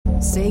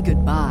Say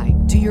goodbye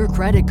to your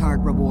credit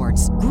card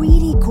rewards.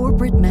 Greedy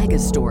corporate mega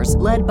stores,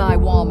 led by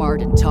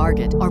Walmart and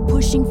Target, are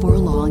pushing for a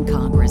law in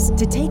Congress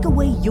to take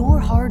away your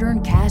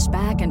hard-earned cash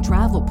back and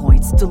travel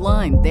points to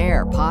line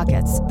their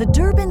pockets. The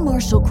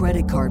Durbin-Marshall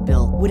credit card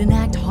bill would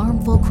enact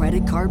harmful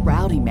credit card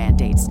routing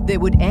mandates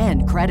that would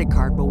end credit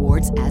card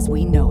rewards as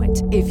we know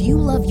it. If you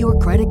love your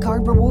credit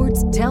card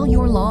rewards, tell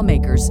your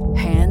lawmakers,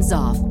 hands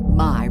off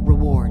my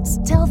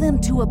rewards. Tell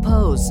them to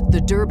oppose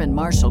the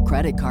Durbin-Marshall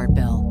credit card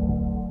bill.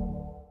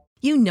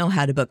 You know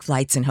how to book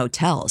flights and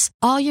hotels.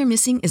 All you're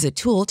missing is a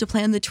tool to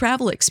plan the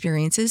travel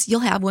experiences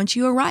you'll have once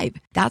you arrive.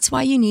 That's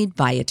why you need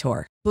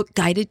Viator. Book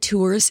guided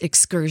tours,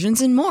 excursions,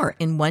 and more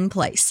in one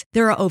place.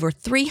 There are over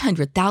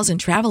 300,000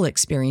 travel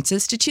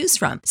experiences to choose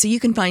from, so you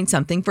can find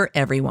something for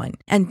everyone.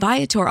 And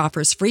Viator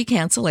offers free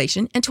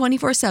cancellation and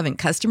 24/7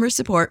 customer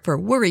support for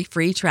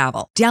worry-free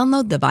travel.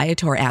 Download the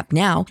Viator app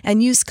now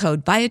and use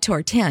code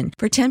Viator10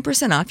 for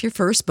 10% off your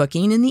first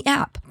booking in the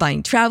app.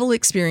 Find travel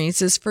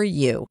experiences for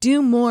you.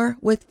 Do more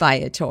with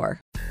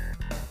Viator.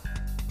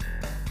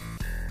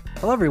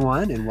 Hello,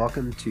 everyone, and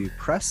welcome to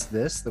Press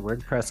This, the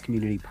WordPress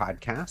community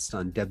podcast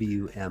on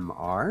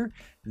WMR.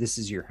 This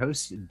is your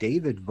host,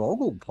 David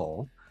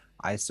Vogelpohl.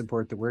 I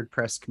support the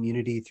WordPress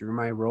community through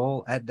my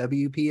role at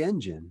WP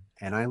Engine,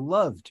 and I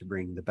love to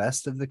bring the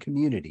best of the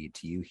community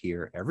to you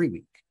here every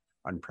week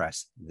on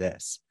Press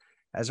This.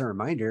 As a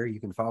reminder, you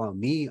can follow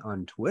me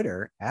on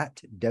Twitter at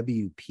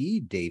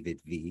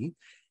WPDavidV,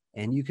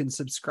 and you can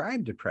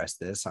subscribe to Press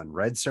This on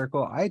Red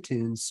Circle,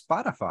 iTunes,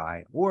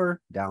 Spotify, or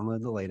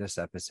download the latest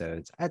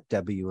episodes at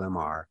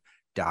WMR.fm.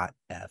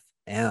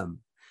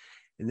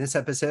 In this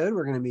episode,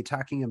 we're going to be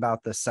talking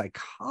about the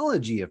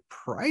psychology of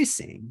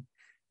pricing,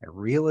 a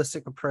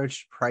realistic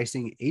approach to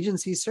pricing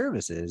agency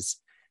services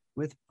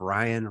with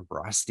Brian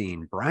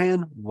Rothstein.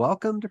 Brian,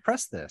 welcome to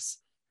Press This.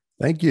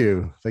 Thank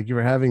you. Thank you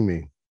for having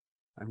me.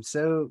 I'm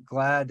so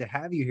glad to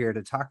have you here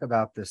to talk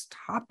about this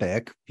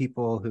topic.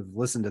 People who've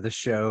listened to the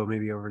show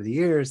maybe over the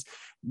years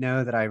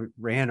know that I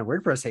ran a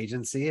WordPress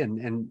agency,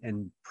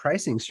 and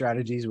pricing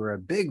strategies were a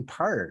big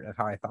part of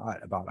how I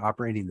thought about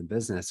operating the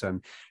business. So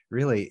I'm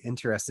really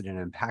interested in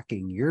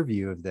unpacking your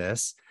view of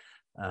this.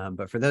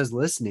 But for those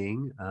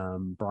listening,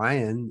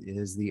 Brian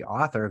is the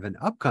author of an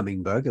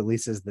upcoming book, at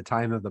least as the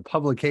time of the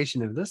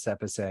publication of this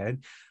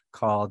episode,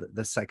 called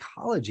The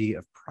Psychology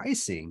of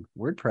Pricing,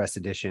 WordPress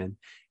Edition.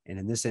 And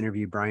in this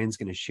interview, Brian's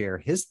going to share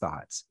his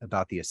thoughts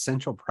about the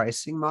essential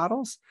pricing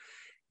models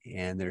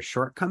and their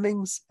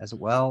shortcomings, as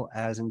well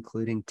as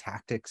including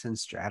tactics and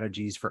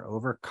strategies for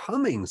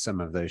overcoming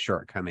some of those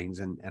shortcomings.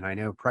 And I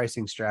know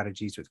pricing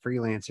strategies with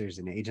freelancers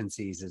and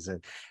agencies is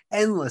an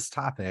endless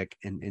topic,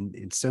 and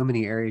in so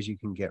many areas you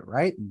can get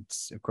right. And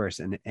it's, of course,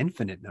 an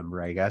infinite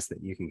number, I guess,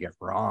 that you can get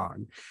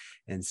wrong.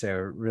 And so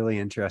really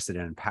interested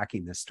in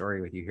unpacking this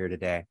story with you here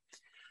today.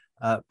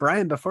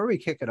 Brian, before we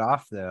kick it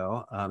off,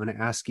 though, I'm going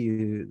to ask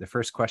you the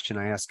first question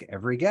I ask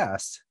every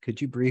guest.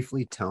 Could you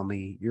briefly tell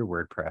me your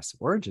WordPress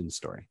origin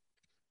story?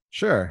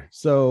 Sure.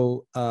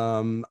 So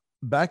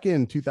back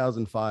in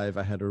 2005,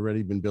 I had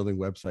already been building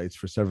websites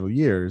for several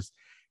years,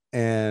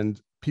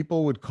 and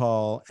people would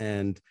call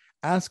and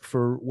ask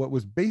for what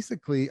was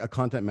basically a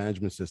content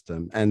management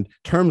system. And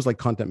terms like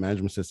content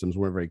management systems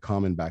weren't very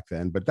common back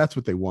then, but that's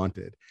what they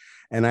wanted.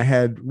 And I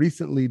had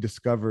recently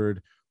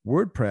discovered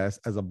WordPress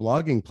as a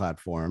blogging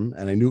platform,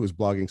 and I knew it was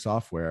blogging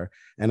software,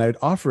 and I'd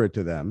offer it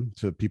to them,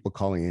 to people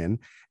calling in.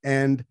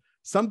 And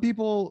some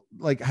people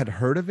had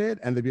heard of it,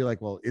 and they'd be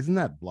like, well, isn't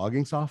that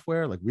blogging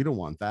software? Like, we don't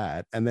want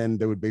that. And then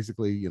they would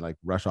basically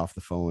rush off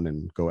the phone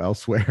and go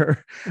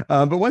elsewhere.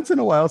 But once in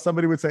a while,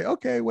 somebody would say,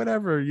 okay,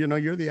 whatever,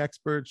 you're the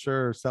expert,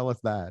 sure, sell us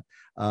that.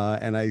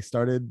 And I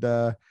started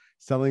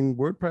selling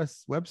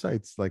WordPress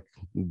websites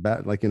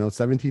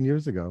 17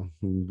 years ago,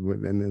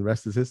 and the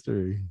rest is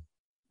history.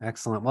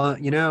 Excellent. Well,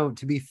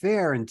 to be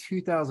fair, in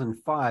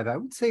 2005, I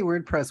would say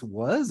WordPress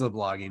was a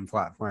blogging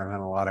platform in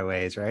a lot of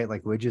ways, right?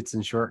 Like widgets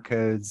and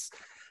shortcodes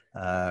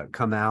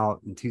come out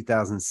in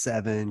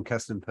 2007,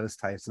 custom post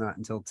types not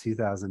until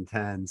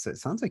 2010. So it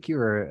sounds like you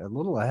were a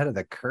little ahead of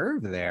the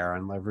curve there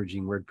on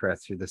leveraging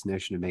WordPress through this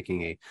notion of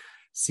making a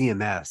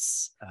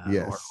CMS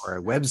yes. or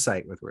a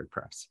website with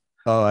WordPress.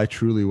 Oh, I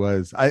truly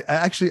was.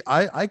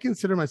 I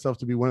consider myself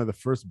to be one of the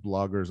first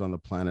bloggers on the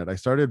planet. I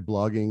started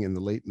blogging in the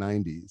late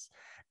 90s.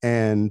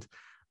 And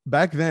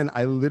back then,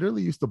 I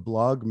literally used to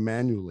blog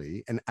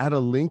manually and add a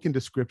link in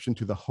description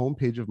to the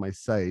homepage of my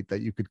site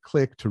that you could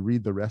click to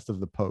read the rest of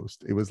the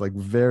post. It was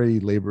very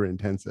labor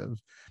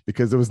intensive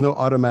because there was no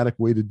automatic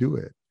way to do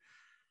it.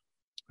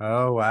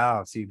 Oh,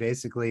 wow. So you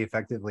basically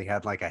effectively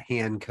had a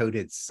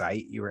hand-coded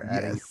site you were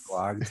adding your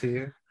blog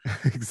to?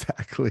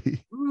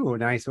 Exactly. Ooh,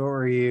 nice. What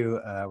were you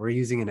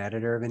using an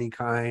editor of any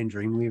kind,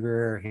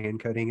 Dreamweaver, hand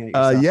coding it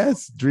yourself?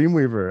 Yes,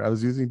 Dreamweaver. I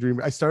was using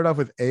Dreamweaver. I started off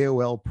with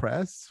AOL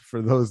Press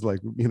for those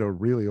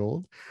really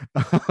old,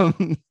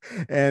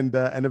 and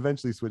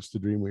eventually switched to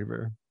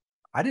Dreamweaver.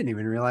 I didn't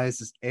even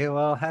realize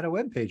AOL had a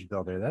web page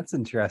builder. That's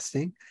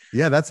interesting.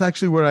 Yeah, that's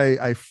actually where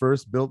I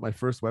first built my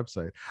first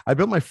website. I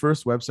built my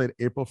first website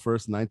April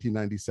 1st,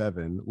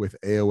 1997 with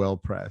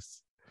AOL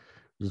Press.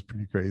 which is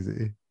pretty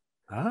crazy.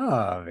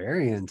 Oh,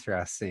 very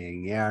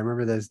interesting. Yeah, I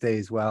remember those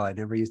days well. I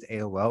never used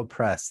AOL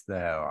Press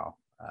though.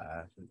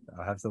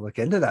 I'll have to look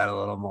into that a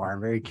little more.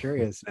 I'm very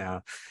curious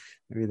now.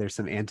 Maybe there's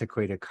some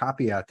antiquated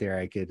copy out there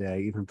I could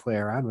even play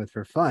around with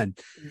for fun.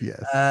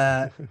 Yes.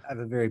 I have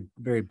a very,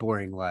 very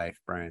boring life,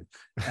 Brian.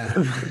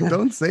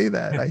 Don't say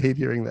that. I hate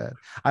hearing that.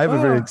 I have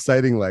a very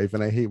exciting life,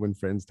 and I hate when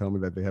friends tell me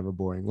that they have a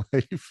boring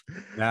life.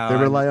 No, they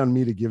rely on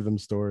me to give them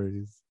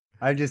stories.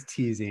 I'm just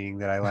teasing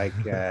that I like,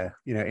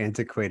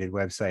 antiquated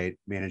website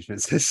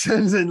management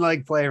systems and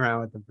like play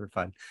around with them for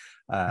fun.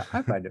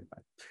 I find it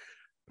fun.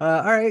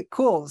 All right,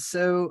 cool.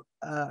 So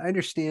I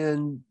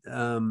understand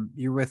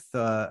you're with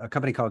a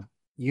company called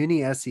Uni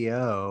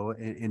SEO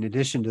in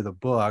addition to the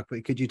book,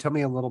 but could you tell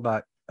me a little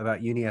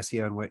about Uni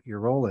SEO and what your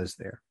role is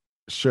there?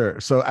 Sure.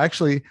 So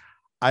actually,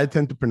 I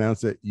tend to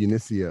pronounce it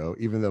Uniseo,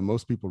 even though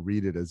most people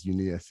read it as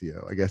Uni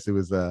SEO. I guess it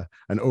was an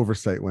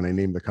oversight when I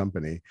named the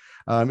company.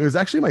 It was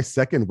actually my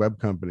second web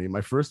company.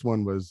 My first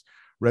one was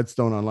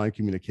Redstone Online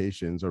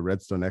Communications, or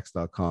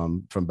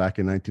redstonex.com, from back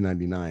in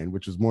 1999,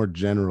 which was more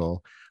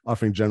general,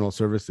 offering general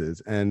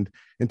services. And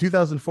in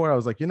 2004, I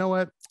was like, you know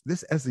what?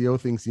 This SEO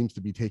thing seems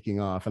to be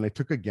taking off. And I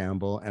took a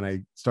gamble and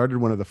I started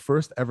one of the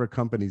first ever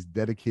companies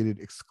dedicated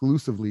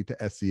exclusively to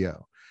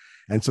SEO.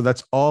 And so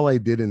that's all I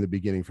did in the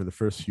beginning for the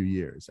first few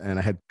years. And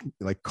I had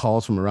like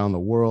calls from around the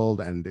world,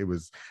 and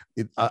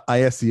I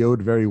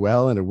SEO'd very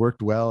well, and it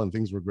worked well, and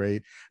things were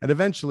great. And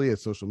eventually,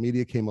 as social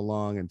media came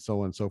along and so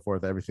on and so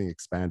forth, everything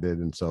expanded.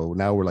 And so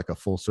now we're like a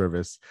full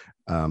service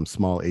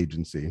small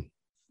agency.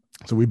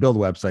 So we build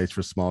websites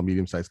for small,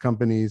 medium-sized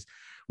companies.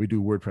 We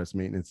do WordPress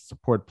maintenance and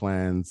support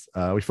plans.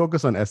 We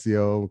focus on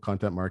SEO,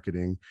 content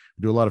marketing.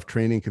 We do a lot of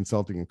training,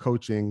 consulting, and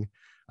coaching,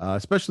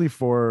 especially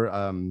for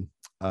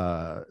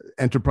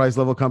enterprise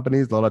level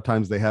companies. A lot of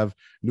times they have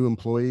new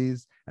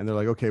employees and they're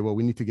like, okay, well,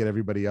 we need to get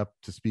everybody up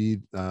to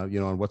speed,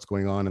 on what's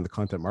going on in the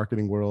content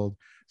marketing world.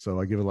 So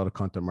I give a lot of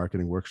content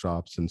marketing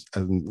workshops and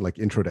like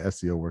intro to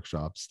SEO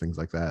workshops, things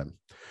like that.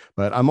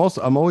 But I'm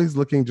always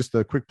looking, just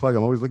a quick plug,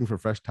 I'm always looking for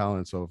fresh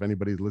talent. So if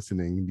anybody's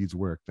listening and needs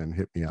work, then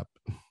hit me up.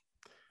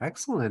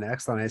 Excellent.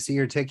 I see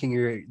you're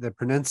taking the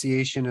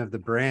pronunciation of the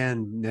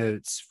brand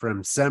notes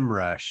from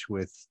SEMrush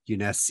with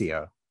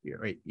Uniseo.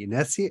 Right,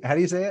 Uniseo. How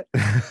do you say it?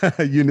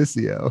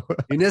 Uniseo.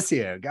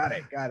 Uniseo. Got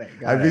it.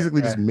 I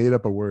basically just made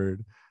up a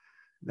word.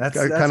 That's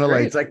kind of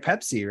like, it's like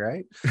Pepsi,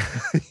 right?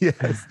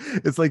 Yes,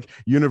 it's like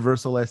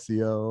universal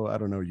SEO. I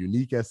don't know,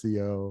 unique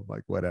SEO,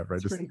 like whatever.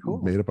 That's I just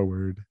cool. made up a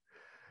word.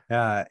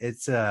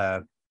 It's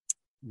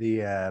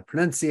the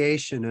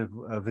pronunciation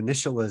of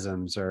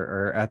initialisms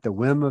are at the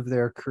whim of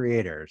their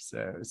creators.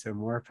 So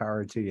more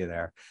power to you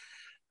there.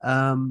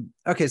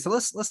 Okay, so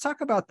let's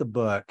talk about the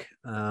book.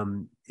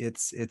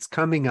 It's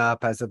coming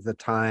up as of the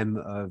time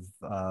of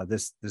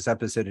this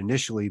episode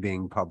initially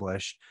being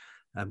published.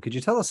 Could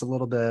you tell us a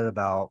little bit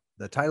about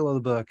the title of the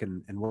book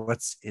and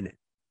what's in it?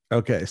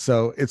 Okay,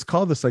 so it's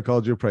called The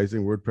Psychology of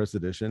Pricing WordPress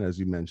Edition, as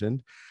you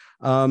mentioned,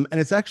 and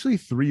it's actually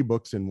 3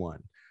 books in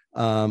one.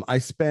 I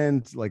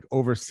spent like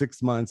over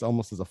 6 months,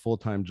 almost as a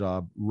full-time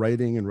job,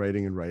 writing.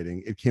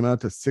 It came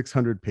out to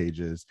 600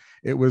 pages.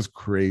 It was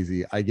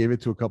crazy. I gave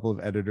it to a couple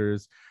of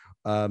editors.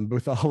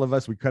 With all of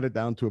us, we cut it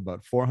down to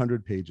about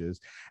 400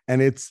 pages.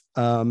 And it's,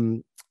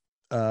 the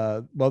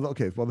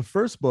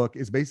first book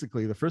is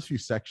basically the first few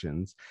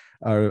sections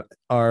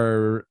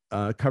are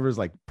covers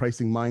like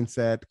pricing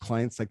mindset,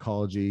 client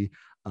psychology,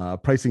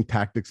 pricing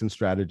tactics and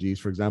strategies,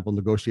 for example,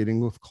 negotiating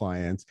with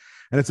clients.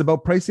 And it's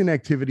about pricing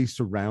activities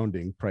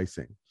surrounding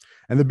pricing.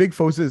 And the big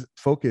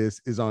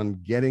focus is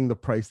on getting the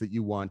price that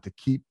you want to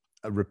keep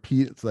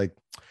repeat.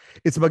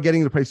 It's about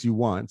getting the price you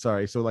want.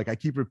 Sorry. So like I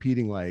keep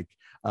repeating, like,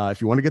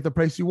 if you want to get the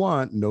price you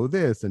want, know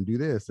this and do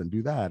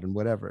that and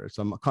whatever.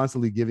 So I'm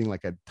constantly giving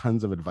like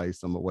tons of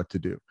advice on what to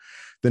do.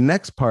 The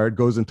next part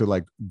goes into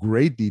like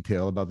great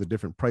detail about the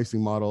different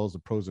pricing models, the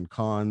pros and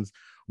cons,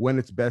 when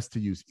it's best to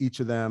use each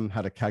of them,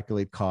 how to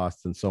calculate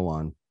costs, and so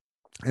on.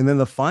 And then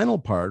the final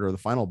part, or the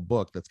final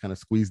book that's kind of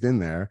squeezed in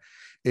there,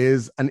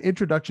 is an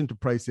introduction to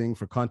pricing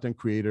for content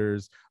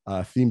creators,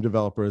 theme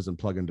developers, and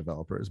plugin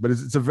developers. But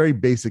it's a very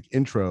basic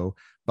intro,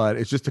 but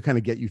it's just to kind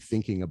of get you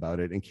thinking about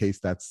it in case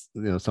that's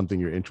something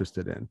you're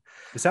interested in.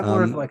 Is that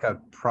more of like a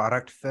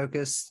product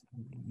focused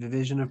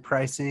division of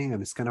pricing?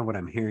 And it's kind of what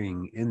I'm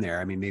hearing in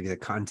there. I mean, maybe the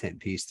content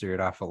piece threw it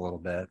off a little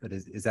bit, but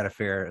is that a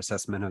fair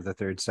assessment of the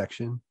third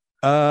section?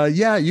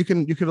 Yeah, you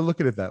could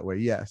look at it that way.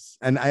 Yes.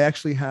 And I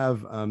actually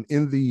have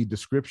in the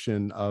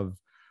description of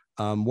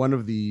one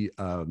of the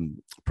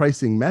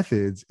pricing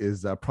methods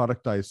is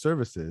productized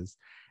services.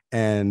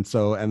 And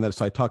so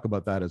I talk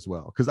about that as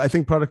well, because I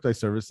think productized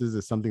services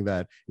is something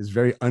that is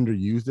very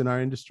underused in our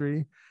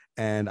industry.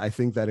 And I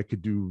think that it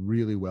could do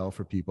really well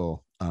for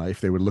people if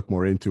they would look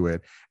more into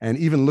it. And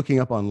even looking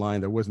up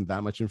online, there wasn't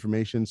that much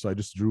information. So I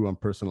just drew on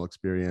personal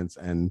experience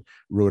and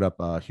wrote up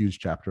a huge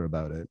chapter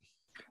about it.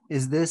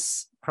 Is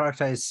this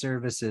productized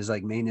services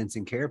like maintenance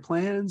and care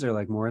plans, or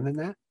like more than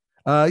that?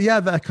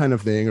 Yeah, that kind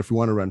of thing. If you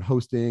want to run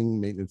hosting,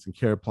 maintenance and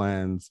care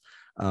plans,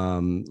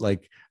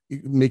 like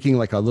making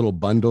like a little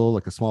bundle,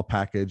 like a small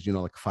package,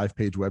 like a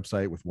 5-page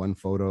website with one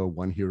photo,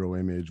 one hero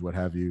image, what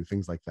have you,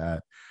 things like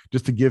that,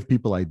 just to give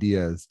people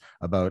ideas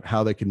about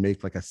how they can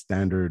make like a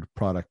standard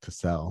product to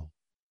sell.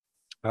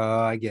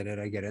 Oh, I get it.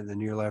 And then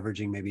you're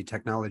leveraging maybe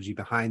technology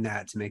behind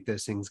that to make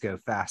those things go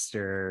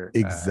faster.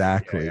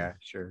 Exactly.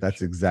 Sure.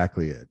 That's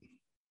exactly it.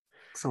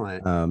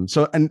 Excellent.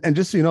 So, and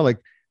just so you know, like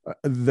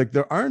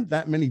there aren't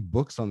that many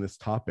books on this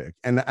topic,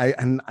 and I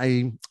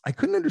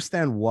couldn't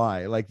understand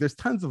why. Like, there's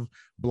tons of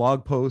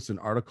blog posts and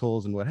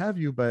articles and what have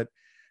you, but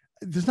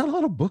there's not a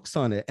lot of books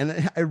on it.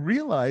 And I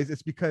realize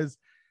it's because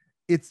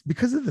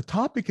of the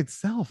topic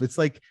itself. It's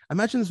like,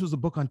 imagine this was a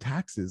book on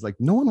taxes. Like,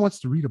 no one wants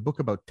to read a book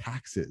about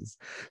taxes.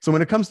 So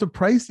when it comes to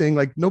pricing,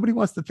 like, nobody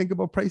wants to think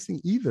about pricing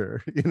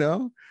either,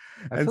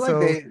 I feel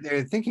like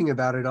they're thinking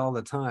about it all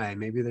the time.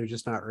 Maybe they're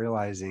just not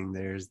realizing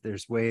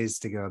there's ways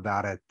to go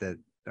about it that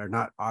are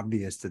not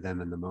obvious to them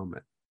in the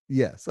moment.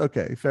 Yes.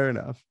 Okay. Fair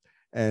enough.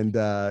 And,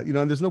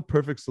 and there's no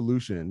perfect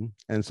solution.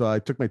 And so I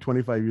took my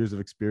 25 years of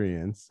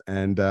experience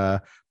and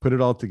put it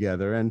all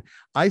together. And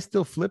I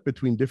still flip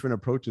between different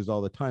approaches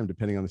all the time,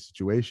 depending on the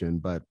situation.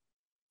 But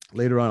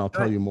later on, I'll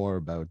tell you more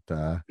about,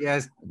 I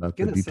was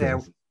going to say,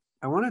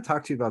 I want to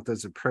talk to you about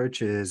those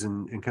approaches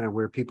and kind of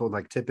where people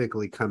like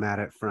typically come at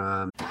it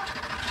from.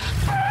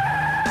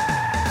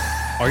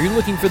 Are you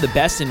looking for the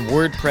best in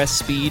WordPress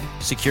speed,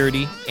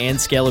 security, and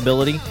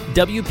scalability?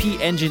 WP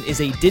Engine is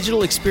a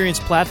digital experience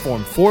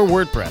platform for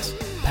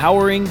WordPress,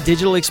 powering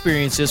digital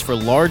experiences for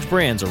large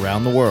brands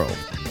around the world.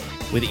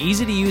 With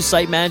easy-to-use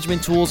site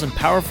management tools and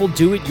powerful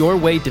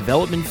do-it-your-way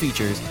development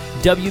features,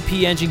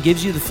 WP Engine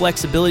gives you the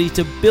flexibility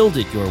to build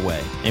it your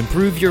way.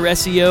 Improve your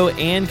SEO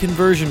and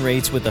conversion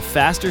rates with a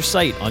faster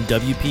site on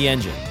WP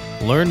Engine.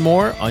 Learn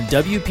more on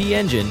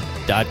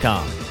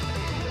WPEngine.com.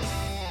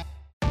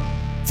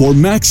 For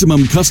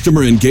maximum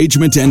customer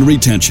engagement and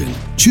retention,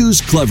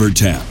 choose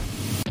CleverTap.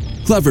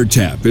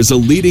 CleverTap is a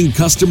leading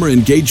customer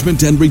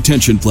engagement and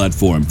retention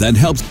platform that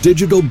helps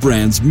digital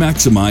brands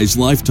maximize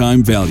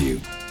lifetime value.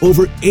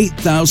 Over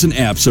 8,000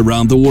 apps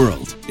around the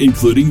world,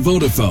 including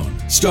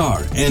Vodafone,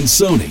 Star, and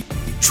Sony,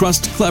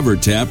 trust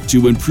CleverTap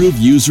to improve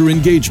user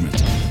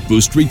engagement,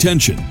 boost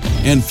retention,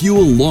 and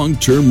fuel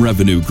long-term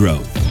revenue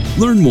growth.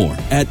 Learn more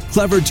at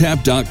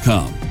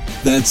clevertap.com.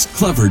 That's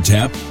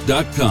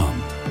clevertap.com.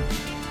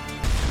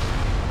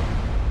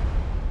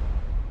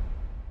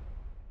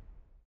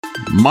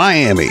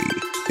 Miami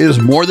is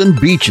more than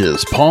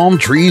beaches, palm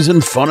trees,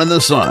 and fun in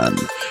the sun.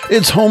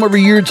 It's home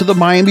every year to the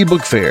Miami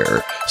Book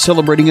Fair,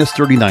 celebrating its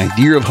 39th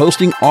year of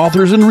hosting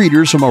authors and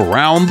readers from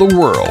around the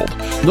world,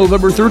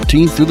 November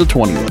 13th through the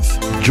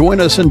 20th.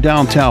 Join us in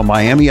downtown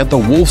Miami at the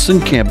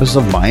Wolfson campus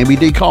of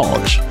Miami-Dade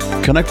College.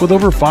 Connect with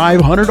over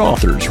 500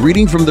 authors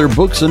reading from their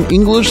books in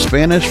English,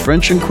 Spanish,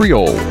 French, and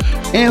Creole,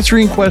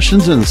 answering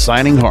questions and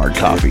signing hard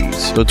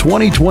copies. The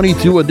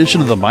 2022 edition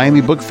of the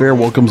Miami Book Fair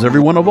welcomes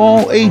everyone of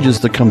all ages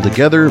to come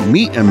together,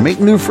 meet and make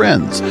new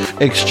friends,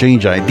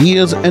 exchange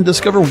ideas, and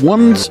discover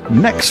one's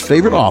next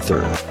favorite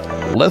author.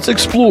 Let's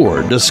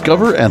explore,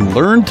 discover, and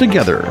learn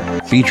together.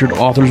 Featured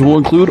authors will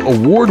include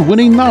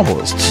award-winning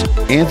novelists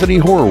Anthony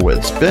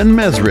Horowitz, Ben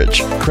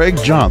Mesrich, Craig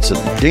Johnson,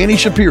 Danny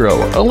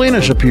Shapiro,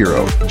 Elena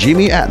Shapiro,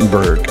 Jimmy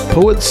Attenberg,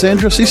 poet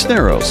Sandra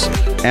Cisneros,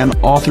 and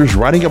authors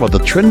writing about the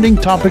trending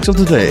topics of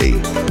the day: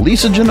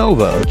 Lisa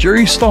Genova,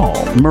 Jerry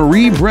Stahl,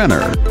 Marie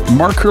Brenner,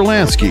 Mark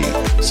Kurlansky,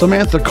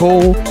 Samantha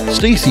Cole,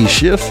 Stacy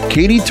Schiff,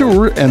 Katie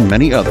Tour, and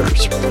many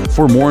others.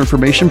 For more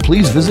information,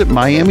 please visit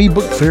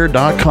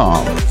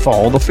MiamiBookFair.com.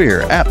 Follow the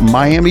fair at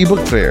Miami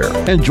Book Fair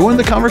and join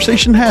the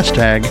conversation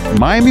hashtag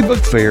Miami Book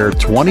Fair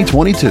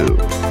 2022.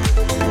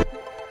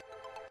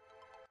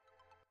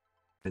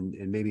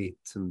 And maybe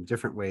some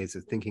different ways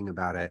of thinking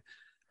about it.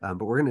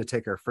 But we're going to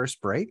take our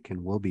first break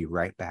and we'll be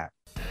right back.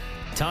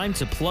 Time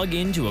to plug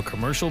into a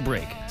commercial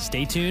break.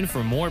 Stay tuned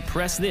for more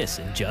Press This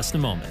in just a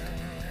moment.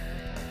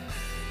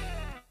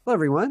 Hello,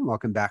 everyone.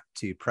 Welcome back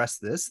to Press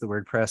This, the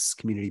WordPress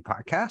community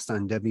podcast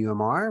on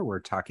WMR.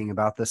 We're talking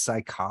about the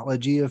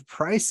psychology of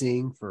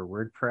pricing for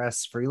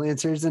WordPress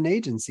freelancers and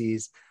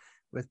agencies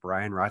with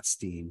Brian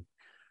Rothstein.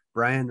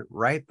 Brian,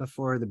 right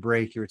before the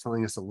break, you were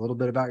telling us a little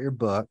bit about your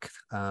book,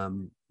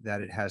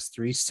 that it has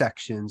 3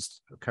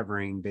 sections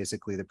covering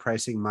basically the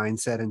pricing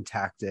mindset and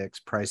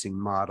tactics, pricing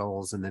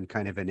models, and then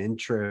kind of an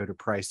intro to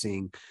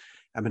pricing.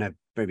 I'm going to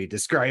maybe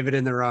describe it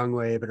in the wrong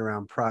way, but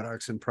around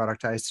products and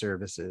productized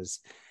services.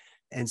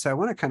 And so I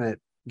want to kind of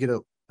get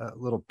a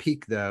little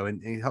peek, though,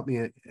 and help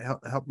me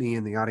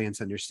in the audience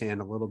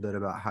understand a little bit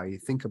about how you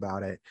think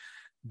about it.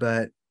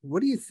 But what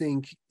do you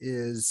think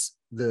is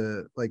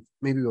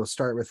maybe we'll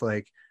start with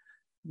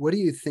what do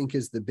you think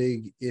is the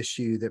big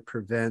issue that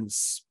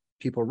prevents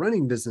people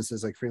running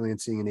businesses like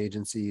freelancing and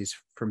agencies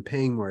from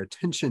paying more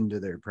attention to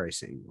their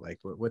pricing? Like,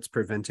 what's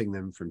preventing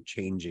them from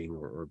changing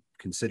or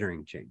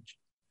considering change?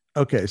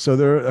 Okay, so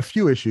there are a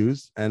few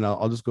issues, and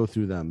I'll just go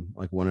through them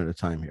like one at a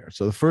time here.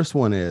 So the first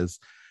one is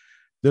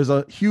there's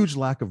a huge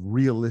lack of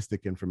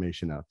realistic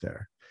information out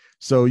there.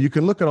 So you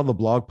can look at all the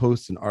blog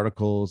posts and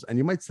articles, and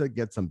you might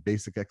get some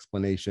basic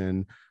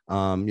explanation.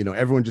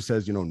 Everyone just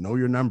says, know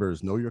your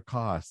numbers, know your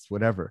costs,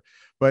 whatever.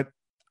 But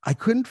I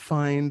couldn't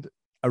find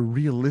a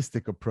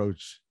realistic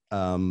approach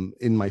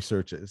in my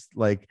searches.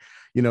 Like,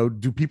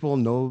 do people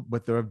know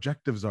what their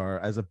objectives are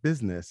as a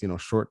business,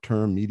 short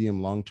term,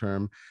 medium, long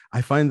term?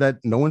 I find that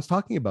no one's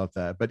talking about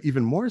that. But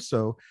even more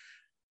so,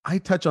 I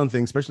touch on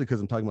things, especially because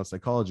I'm talking about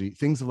psychology,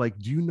 things like,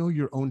 do you know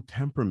your own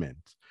temperament?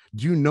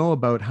 Do you know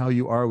about how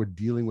you are with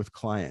dealing with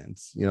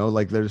clients?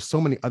 Like there's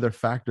so many other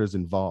factors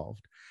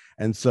involved.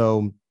 And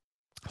so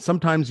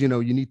sometimes, you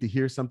need to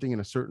hear something in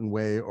a certain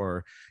way,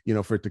 or,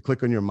 for it to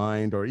click on your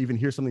mind, or even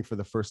hear something for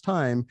the first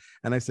time.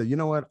 And I said, you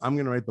know what, I'm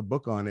going to write the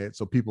book on it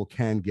so people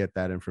can get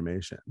that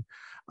information.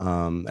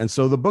 And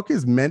so the book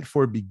is meant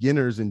for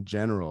beginners in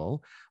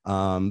general.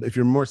 If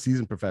you're a more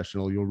seasoned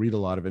professional, you'll read a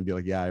lot of it and be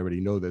like, yeah, I already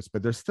know this,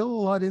 but there's still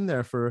a lot in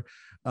there for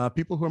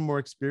people who are more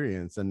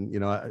experienced. And,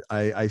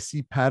 I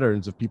see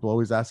patterns of people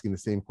always asking the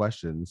same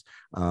questions.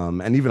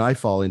 And even I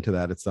fall into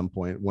that at some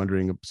point,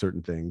 wondering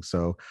certain things.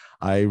 So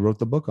I wrote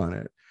the book on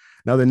it.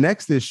 Now, the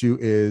next issue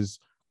is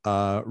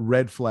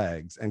red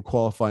flags and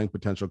qualifying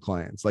potential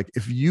clients. Like,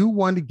 if you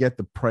want to get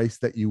the price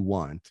that you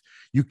want,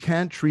 you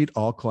can't treat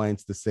all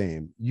clients the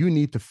same. You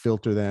need to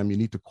filter them. You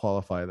need to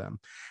qualify them.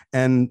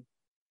 And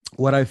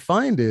what I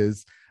find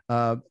is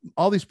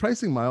all these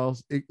pricing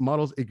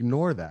models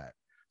ignore that.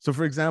 So,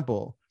 for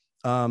example,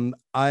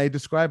 I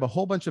describe a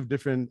whole bunch of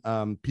different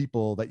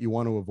people that you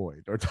want to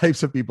avoid, or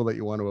types of people that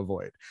you want to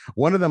avoid.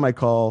 One of them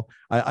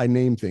I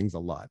name things a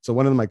lot. So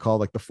one of them I call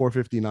like the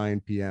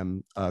 4:59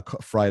 p.m.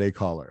 Friday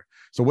caller.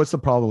 So what's the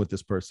problem with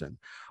this person?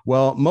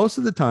 Well, most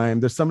of the time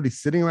there's somebody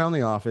sitting around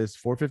the office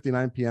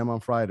 4:59 p.m.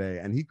 on Friday,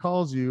 and he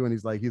calls you and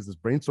he's this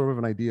brainstorm of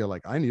an idea,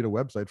 like, I need a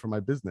website for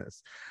my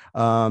business.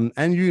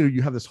 And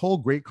you have this whole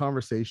great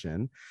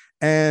conversation,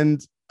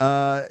 and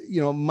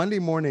Monday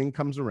morning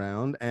comes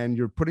around and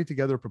you're putting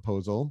together a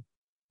proposal,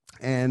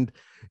 and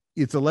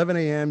it's 11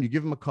 a.m. You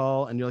give him a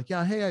call and you're like,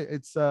 yeah, hey,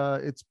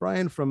 it's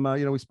Brian from,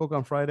 we spoke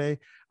on Friday.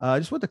 I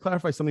just want to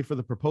clarify something for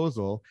the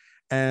proposal.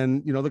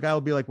 And, the guy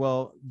will be like,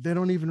 well, they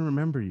don't even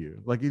remember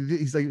you. Like,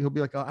 he'll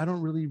be like, oh, I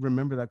don't really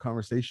remember that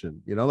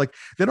conversation. Like,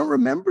 they don't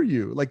remember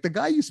you. Like, the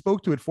guy you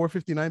spoke to at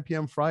 4:59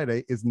 p.m.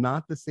 Friday is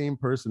not the same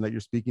person that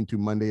you're speaking to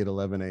Monday at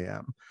 11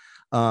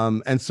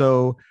 a.m. And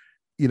so,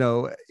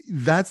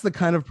 that's the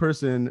kind of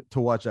person to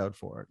watch out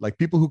for. Like,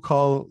 people who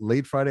call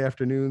late Friday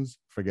afternoons,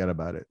 forget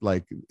about it.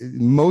 Like,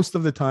 most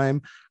of the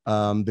time,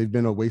 they've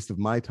been a waste of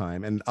my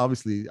time. And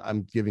obviously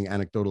I'm giving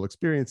anecdotal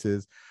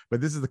experiences,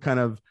 but this is the kind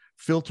of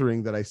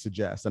filtering that I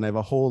suggest. And I have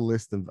a whole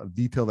list of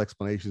detailed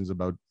explanations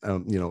about,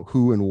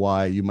 who and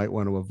why you might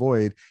want to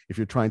avoid if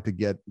you're trying to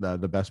get the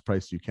best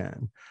price you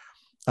can.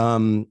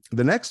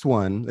 The next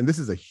one, and this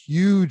is a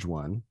huge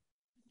one,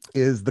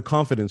 is the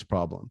confidence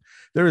problem.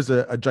 There is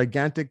a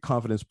gigantic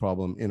confidence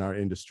problem in our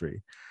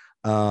industry.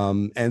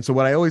 And so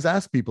what I always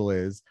ask people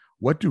is,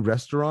 what do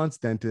restaurants,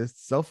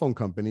 dentists, cell phone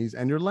companies,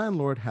 and your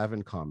landlord have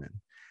in common?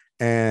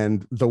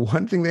 And the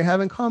one thing they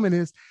have in common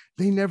is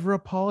they never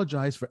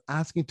apologize for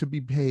asking to be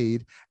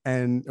paid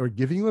or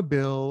giving you a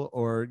bill,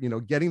 or,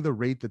 getting the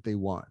rate that they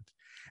want.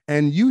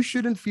 And you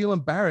shouldn't feel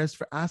embarrassed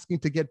for asking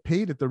to get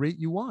paid at the rate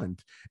you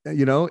want.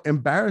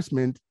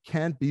 Embarrassment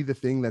can't be the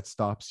thing that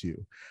stops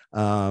you.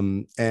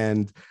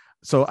 And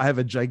so I have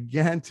a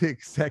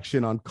gigantic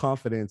section on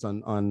confidence,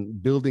 on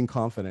building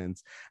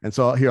confidence. And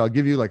so here, I'll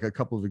give you like a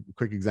couple of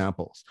quick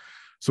examples.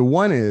 So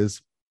one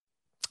is,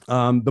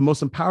 the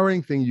most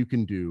empowering thing you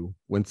can do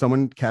when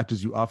someone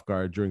catches you off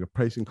guard during a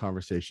pricing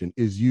conversation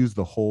is use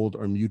the hold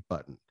or mute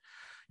button.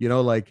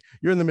 Like,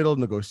 you're in the middle of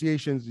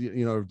negotiations,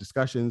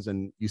 discussions,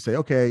 and you say,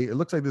 okay, it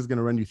looks like this is going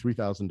to run you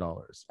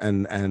 $3,000.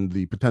 And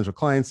the potential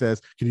client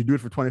says, can you do it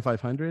for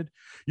 $2,500?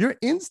 Your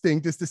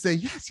instinct is to say,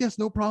 yes,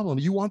 no problem.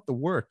 You want the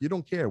work. You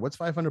don't care. What's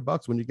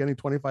 $500 when you're getting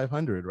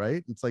 $2,500,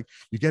 right? It's like,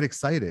 you get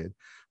excited,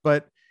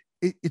 but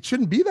it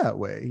shouldn't be that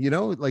way.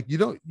 Like,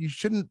 you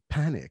shouldn't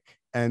panic.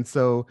 And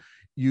so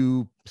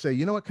you say,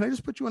 you know what, can I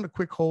just put you on a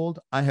quick hold?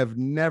 I have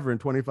never in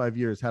 25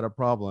 years had a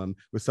problem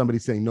with somebody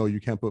saying, no,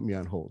 you can't put me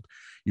on hold.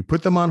 You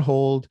put them on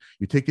hold,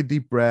 you take a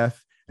deep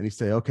breath, and you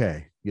say,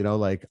 okay,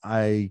 like,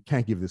 I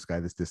can't give this guy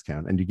this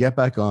discount. And you get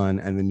back on,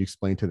 and then you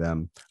explain to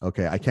them,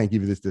 okay, I can't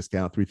give you this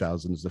discount.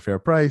 $3,000 is a fair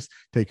price.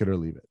 Take it or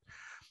leave it.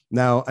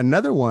 Now,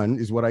 another one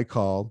is what I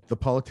call the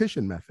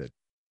politician method.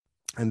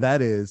 And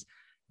that is,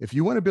 if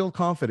you want to build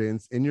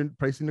confidence in your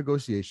pricing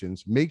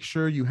negotiations, make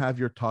sure you have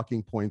your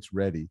talking points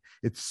ready.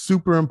 It's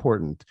super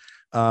important.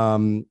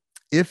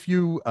 If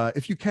you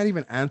can't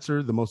even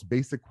answer the most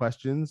basic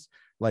questions,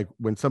 like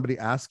when somebody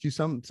asks you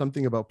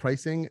something about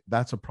pricing,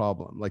 that's a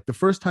problem. Like, the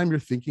first time you're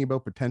thinking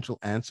about potential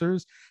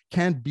answers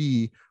can't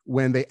be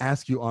when they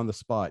ask you on the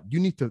spot. You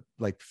need to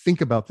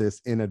think about this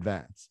in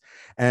advance.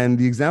 And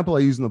the example I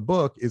use in the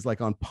book is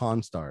like on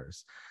Pawn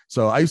Stars.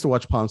 So I used to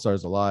watch Pawn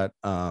Stars a lot,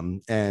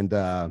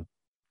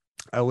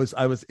 I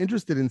was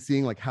interested in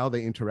seeing like how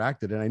they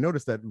interacted. And I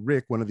noticed that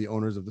Rick, one of the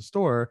owners of the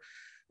store,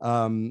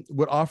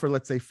 would offer,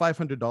 let's say,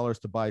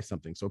 $500 to buy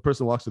something. So a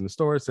person walks in the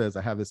store, says,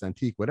 I have this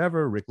antique,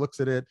 whatever. Rick looks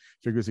at it,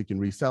 figures he can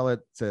resell it,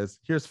 says,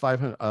 here's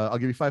 $500, I'll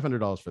give you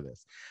 $500 for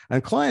this.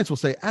 And clients will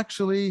say,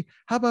 actually,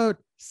 how about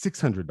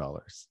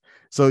 $600?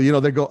 So,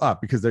 they go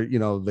up because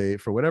they,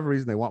 for whatever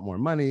reason, they want more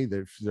money.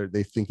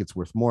 They think it's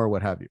worth more,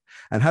 what have you.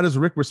 And how does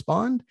Rick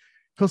respond?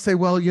 He'll say,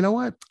 well, you know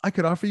what? I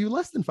could offer you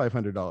less than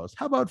 $500.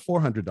 How about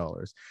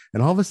 $400?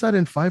 And all of a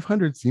sudden,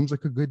 $500 seems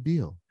like a good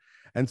deal.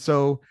 And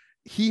so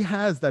he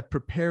has that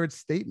prepared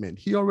statement.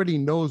 He already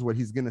knows what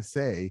he's going to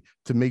say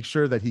to make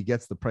sure that he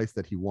gets the price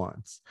that he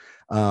wants.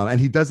 And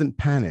he doesn't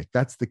panic.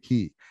 That's the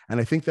key. And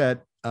I think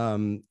that,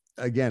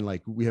 again,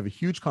 like, we have a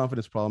huge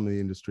confidence problem in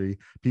the industry.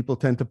 People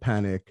tend to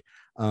panic.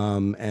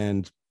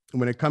 And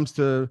when it comes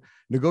to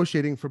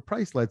negotiating for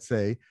price, let's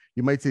say,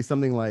 you might say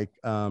something like,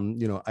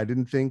 I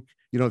didn't think,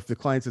 if the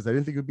client says, I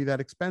didn't think it would be that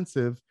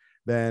expensive,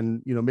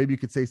 then, maybe you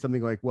could say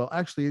something like, well,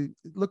 actually,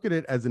 look at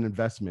it as an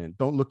investment.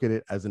 Don't look at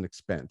it as an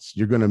expense.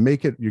 You're going to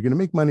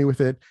make money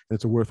with it, and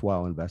it's a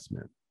worthwhile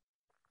investment.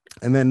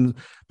 And then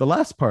the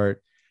last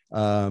part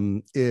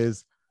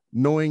is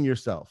knowing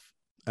yourself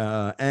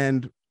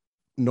and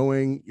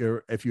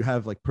knowing if you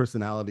have like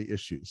personality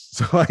issues.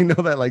 So I know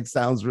that like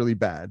sounds really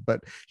bad, but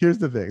here's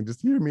the thing,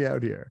 just hear me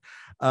out here.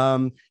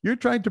 You're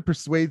trying to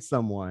persuade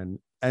someone.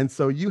 And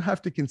so you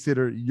have to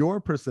consider your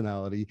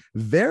personality,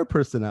 their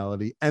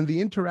personality, and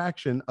the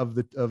interaction of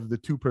the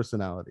two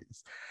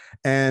personalities.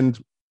 And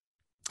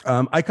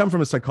I come from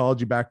a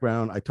psychology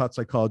background. I taught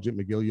psychology at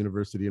McGill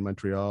University in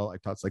Montreal. I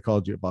taught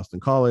psychology at Boston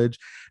College.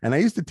 And I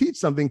used to teach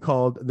something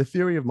called the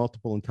theory of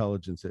multiple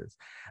intelligences.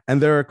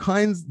 And there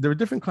are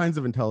different kinds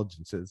of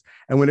intelligences.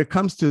 And when it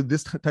comes to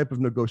this type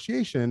of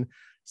negotiation,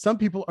 some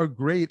people are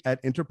great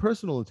at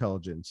interpersonal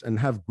intelligence and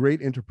have great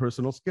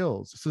interpersonal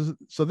skills.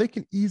 So they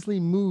can easily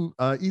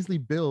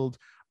build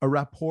a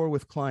rapport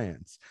with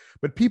clients.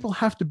 But people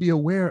have to be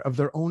aware of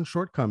their own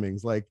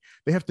shortcomings. Like,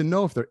 they have to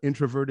know if they're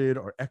introverted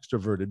or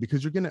extroverted,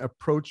 because you're going to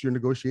approach your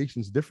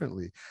negotiations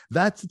differently.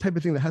 That's the type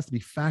of thing that has to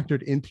be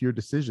factored into your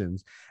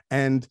decisions.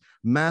 And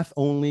math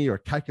only or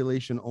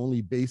calculation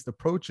only based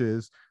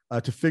approaches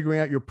to figuring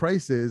out your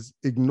prices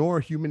ignore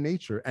human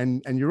nature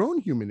and your own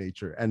human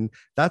nature. And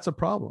that's a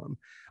problem.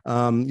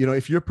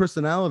 If your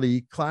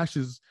personality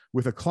clashes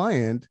with a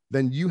client,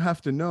 then you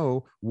have to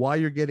know why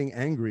you're getting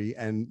angry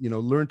and,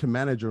 learn to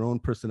manage your own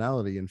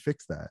personality and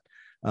fix that.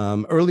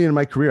 Early in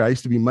my career, I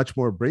used to be much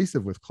more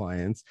abrasive with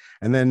clients.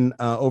 And then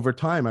over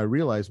time, I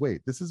realized,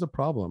 wait, this is a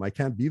problem. I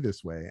can't be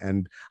this way.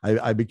 And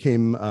I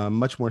became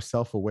much more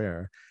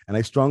self-aware. And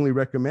I strongly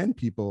recommend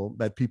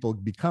that people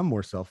become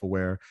more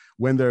self-aware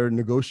when they're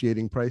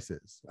negotiating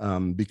prices,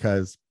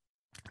 because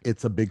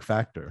it's a big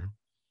factor.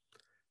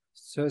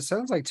 So it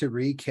sounds like, to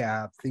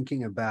recap,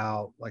 thinking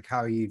about like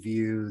how you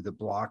view the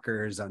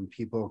blockers on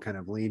people kind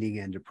of leaning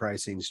into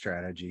pricing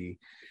strategy,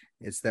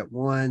 it's that,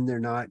 one, they're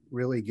not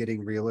really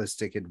getting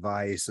realistic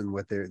advice on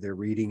what they're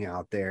reading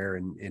out there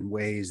in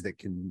ways that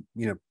can,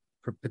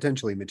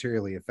 potentially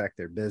materially affect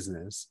their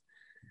business.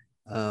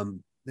 They're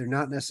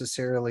not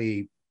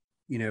necessarily,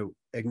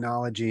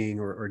 acknowledging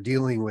or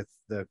dealing with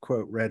the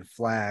quote red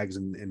flags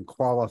and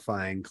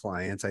qualifying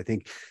clients. I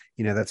think,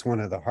 that's one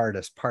of the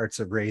hardest parts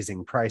of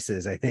raising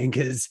prices, I think,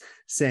 is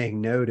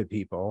saying no to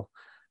people.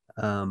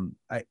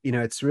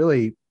 It's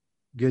really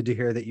good to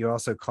hear that you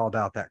also called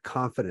out that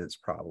confidence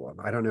problem.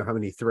 I don't know how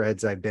many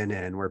threads I've been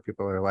in where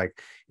people are like,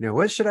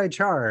 what should I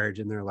charge?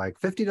 And they're like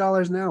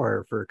 $50 an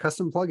hour for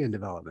custom plugin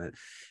development.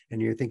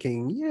 And you're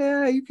thinking,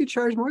 yeah, you could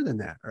charge more than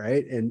that.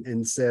 Right.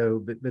 And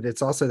so, but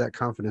it's also that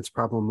confidence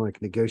problem,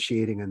 like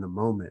negotiating in the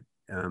moment.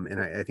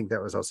 And I think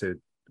that was also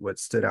what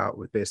stood out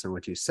based on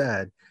what you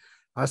said.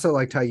 I also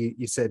liked how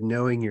you said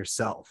knowing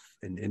yourself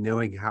and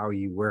knowing how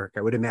you work.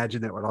 I would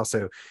imagine that would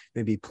also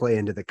maybe play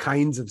into the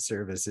kinds of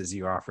services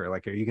you offer.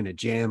 Like, are you going to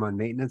jam on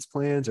maintenance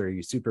plans, or are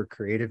you super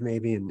creative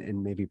maybe,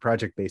 and maybe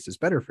project-based is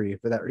better for you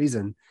for that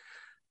reason?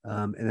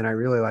 And then I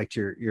really liked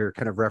your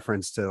kind of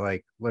reference to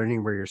like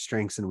learning where your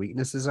strengths and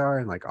weaknesses are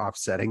and like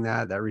offsetting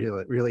that. That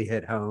really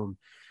hit home.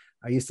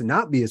 I used to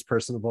not be as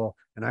personable,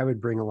 and I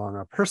would bring along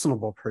a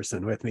personable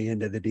person with me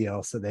into the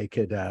deal so they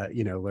could,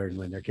 learn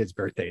when their kids'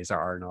 birthdays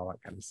are and all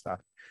that kind of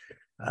stuff.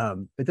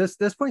 But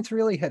this point's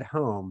really hit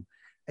home.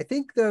 I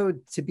think, though,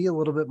 to be a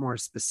little bit more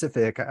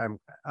specific, I'm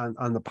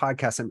on the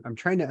podcast, I'm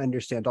trying to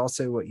understand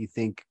also what you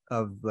think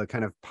of the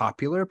kind of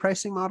popular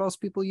pricing models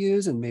people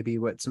use and maybe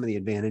what some of the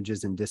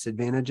advantages and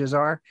disadvantages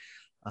are.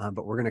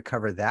 But we're going to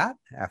cover that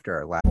after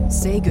our last.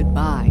 Say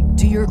goodbye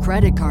to your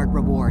credit card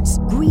rewards.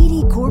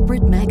 Greedy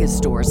corporate mega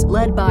stores,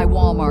 led by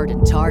Walmart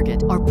and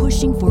Target, are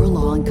pushing for a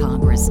law in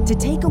Congress to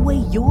take away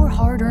your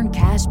hard-earned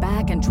cash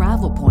back and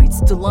travel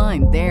points to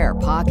line their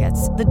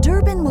pockets. The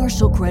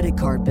Durbin-Marshall credit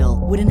card bill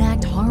would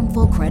enact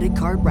harmful credit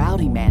card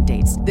routing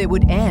mandates that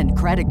would end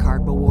credit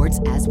card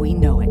rewards as we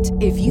know it.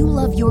 If you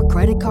love your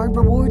credit card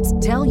rewards,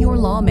 tell your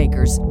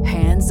lawmakers,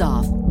 hands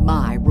off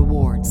my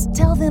rewards.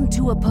 Tell them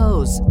to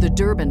oppose the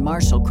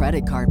Durbin-Marshall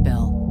credit card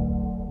bill.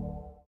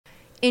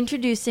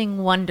 Introducing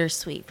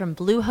Wondersuite from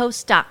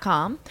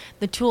Bluehost.com,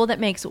 the tool that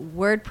makes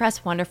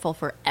WordPress wonderful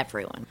for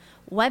everyone.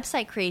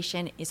 Website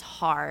creation is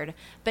hard,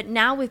 but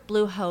now with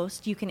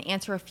Bluehost, you can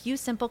answer a few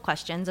simple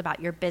questions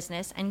about your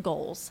business and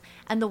goals,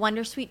 and the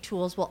Wondersuite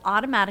tools will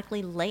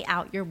automatically lay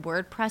out your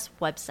WordPress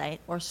website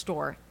or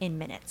store in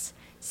minutes.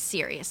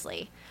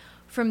 Seriously.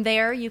 From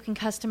there, you can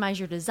customize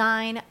your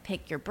design,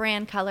 pick your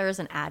brand colors,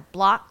 and add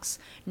blocks.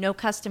 No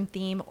custom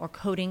theme or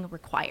coding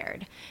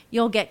required.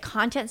 You'll get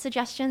content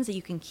suggestions that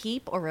you can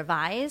keep or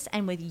revise,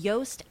 and with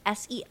Yoast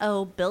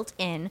SEO built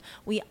in,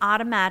 we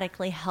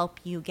automatically help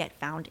you get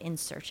found in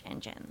search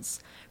engines.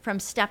 From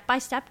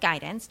step-by-step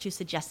guidance to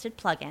suggested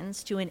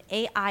plugins to an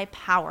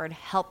AI-powered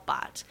help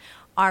bot,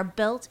 our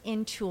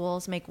built-in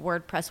tools make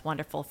WordPress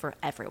wonderful for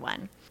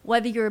everyone.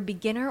 Whether you're a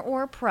beginner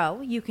or a pro,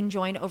 you can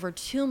join over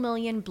 2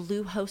 million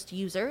Bluehost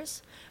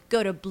users.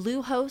 Go to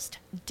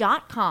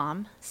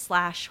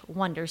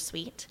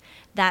bluehost.com/wondersuite.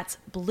 That's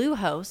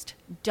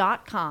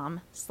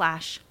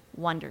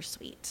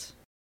bluehost.com/wondersuite.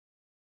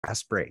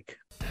 Fast break.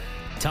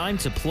 Time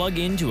to plug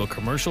into a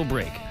commercial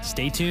break.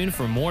 Stay tuned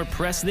for more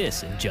Press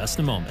This in just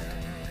a moment.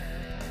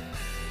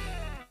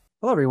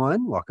 Hello,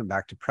 everyone. Welcome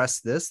back to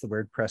Press This, the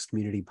WordPress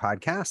community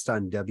podcast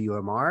on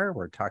WMR.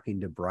 We're talking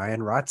to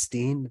Brian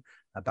Rotstein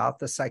about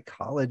the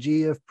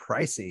psychology of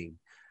pricing.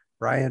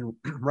 Brian,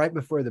 right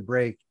before the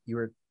break, you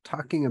were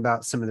talking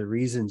about some of the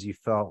reasons you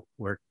felt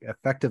were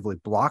effectively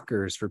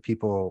blockers for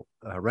people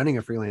running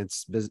a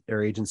freelance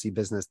or agency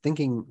business,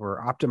 thinking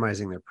or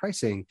optimizing their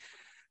pricing.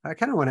 I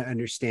kind of want to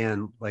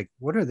understand, like,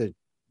 what are the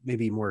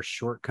maybe more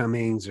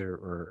shortcomings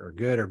or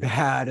good or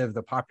bad of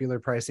the popular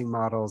pricing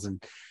models,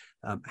 and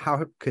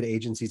how could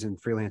agencies and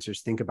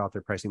freelancers think about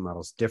their pricing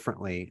models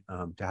differently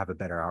to have a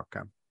better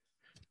outcome?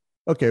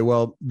 Okay,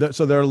 well,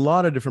 so there are a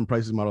lot of different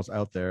pricing models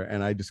out there,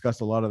 and I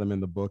discussed a lot of them in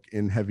the book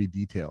in heavy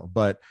detail,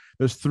 but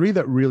there's three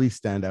that really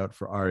stand out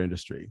for our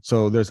industry.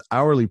 So there's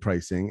hourly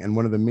pricing, and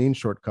one of the main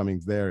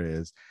shortcomings there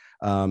is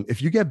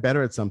if you get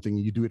better at something,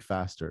 you do it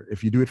faster.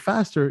 If you do it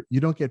faster,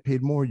 you don't get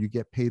paid more, you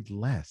get paid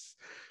less.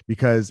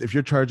 Because if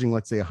you're charging,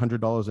 let's say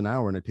 $100 an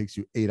hour and it takes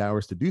you 8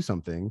 hours to do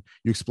something,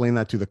 you explain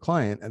that to the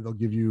client and they'll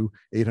give you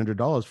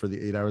 $800 for the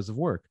 8 hours of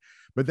work.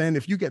 But then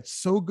if you get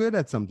so good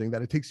at something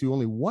that it takes you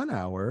only 1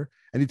 hour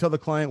and you tell the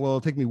client, well,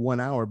 it'll take me 1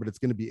 hour, but it's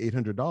going to be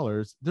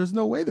 $800, there's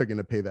no way they're going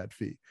to pay that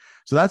fee.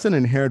 So that's an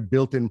inherent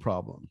built-in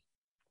problem.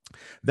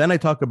 Then I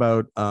talk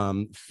about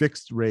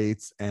fixed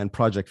rates and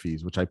project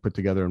fees, which I put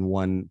together in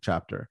one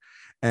chapter.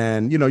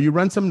 And, you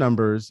run some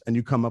numbers and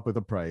you come up with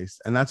a price,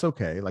 and that's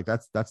okay. Like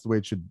that's the way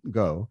it should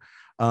go.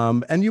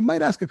 And you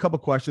might ask a couple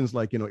questions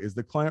like, is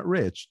the client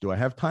rich? Do I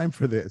have time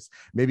for this?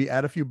 Maybe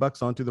add a few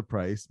bucks onto the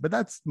price, but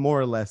that's more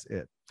or less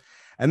it.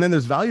 And then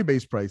there's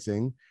value-based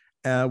pricing,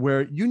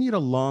 where you need a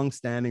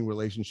long-standing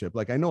relationship.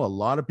 Like I know a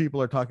lot of people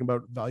are talking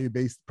about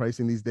value-based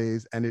pricing these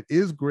days, and it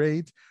is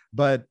great,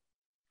 but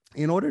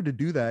in order to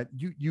do that,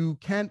 you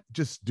can't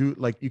just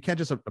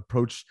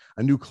approach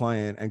a new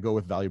client and go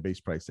with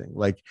value-based pricing.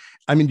 Like,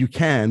 I mean, you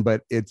can,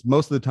 but it's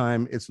most of the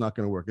time it's not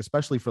going to work,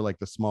 especially for like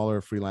the smaller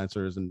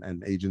freelancers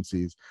and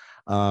agencies.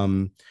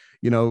 Asking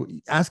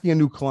a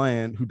new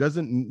client who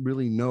doesn't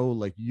really know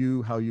like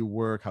you, how you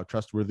work, how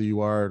trustworthy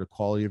you are, the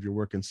quality of your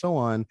work, and so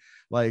on,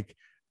 like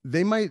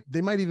they might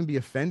even be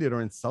offended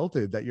or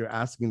insulted that you're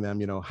asking them,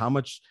 how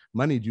much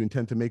money do you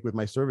intend to make with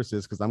my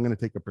services? Because I'm going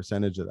to take a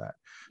percentage of that.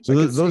 So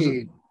those are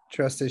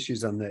trust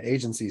issues on the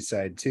agency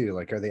side too.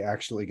 Like, are they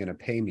actually going to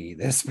pay me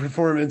this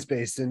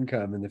performance-based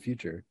income in the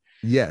future?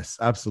 Yes,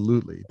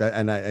 absolutely.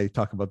 And I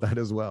talk about that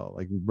as well,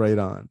 like right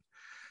on.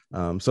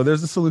 So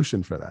there's a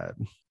solution for that.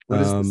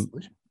 What is the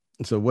solution?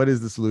 So what is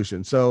the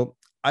solution? So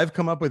I've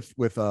come up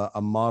with a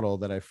model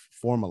that I've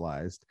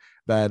formalized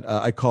that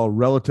I call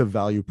relative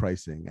value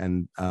pricing.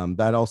 And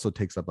that also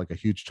takes up like a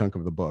huge chunk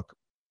of the book.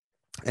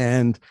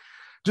 And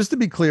just to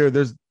be clear,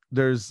 there's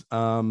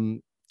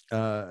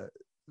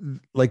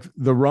like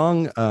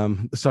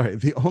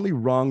the only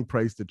wrong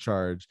price to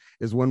charge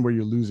is one where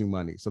you're losing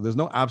money. So there's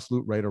no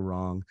absolute right or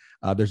wrong.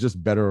 There's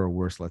just better or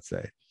worse, let's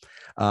say.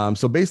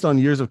 So based on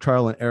years of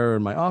trial and error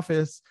in my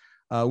office,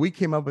 we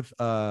came up with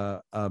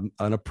an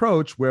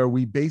approach where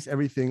we base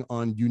everything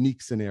on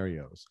unique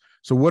scenarios.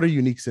 So what are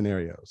unique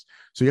scenarios?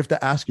 So you have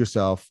to ask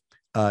yourself,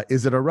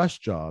 is it a rush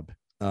job?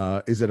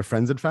 Is it a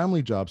friends and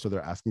family job? So they're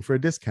asking for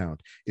a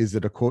discount. Is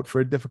it a quote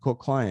for a difficult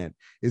client?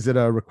 Is it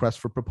a request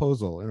for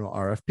proposal,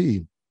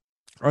 RFP?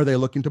 Are they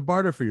looking to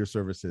barter for your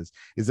services?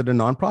 Is it a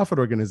nonprofit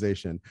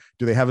organization?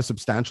 Do they have a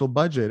substantial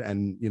budget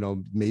and,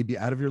 maybe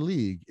out of your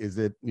league? Is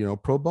it,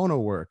 pro bono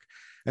work?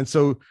 And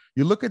so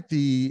you look at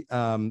the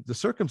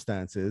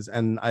circumstances,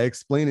 and I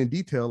explain in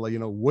detail, like,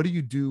 what do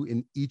you do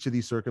in each of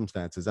these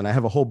circumstances? And I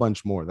have a whole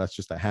bunch more. That's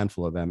just a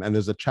handful of them. And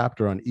there's a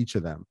chapter on each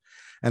of them.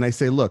 And I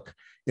say, look,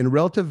 in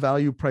relative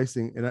value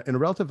pricing, in a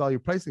relative value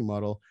pricing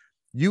model,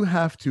 you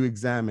have to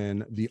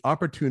examine the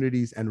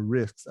opportunities and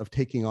risks of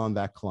taking on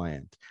that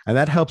client. And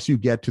that helps you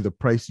get to the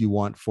price you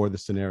want for the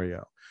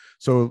scenario.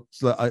 So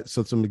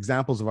some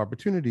examples of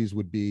opportunities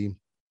would be,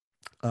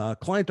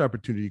 client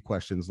opportunity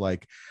questions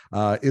like,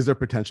 is there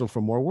potential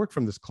for more work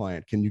from this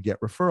client? Can you get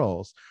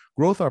referrals?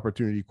 Growth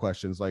opportunity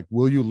questions like,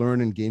 will you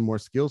learn and gain more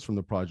skills from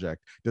the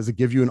project? Does it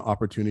give you an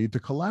opportunity to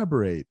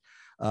collaborate,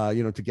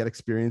 to get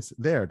experience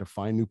there, to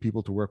find new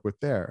people to work with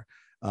there?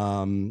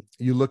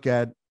 You look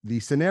at the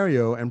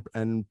scenario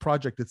and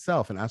project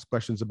itself and ask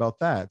questions about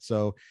that.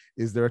 So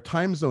is there a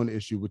time zone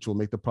issue which will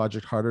make the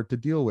project harder to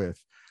deal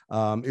with?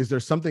 Is there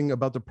something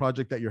about the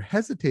project that you're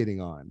hesitating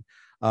on?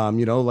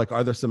 Like,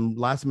 are there some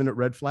last minute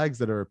red flags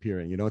that are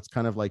appearing? It's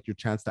kind of like your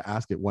chance to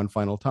ask it one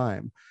final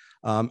time.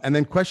 And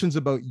then questions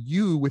about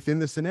you within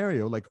the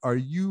scenario, like, are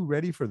you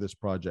ready for this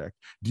project?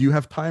 Do you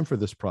have time for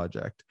this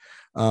project?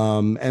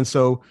 And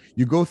so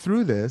you go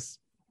through this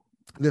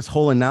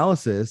whole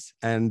analysis,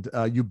 and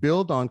you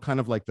build on kind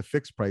of like the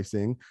fixed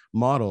pricing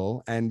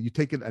model, and you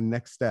take it a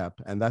next step.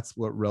 And that's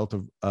what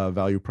relative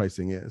value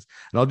pricing is.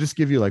 And I'll just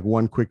give you like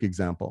one quick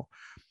example.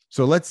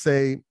 So let's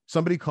say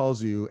somebody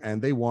calls you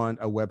and they want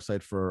a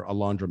website for a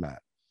laundromat.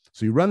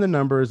 So you run the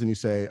numbers and you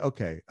say,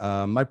 okay,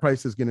 my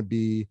price is going to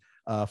be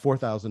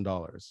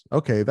 $4,000.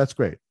 Okay, that's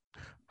great.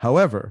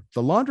 However,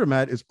 the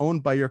laundromat is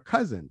owned by your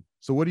cousin.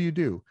 So what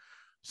do?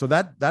 So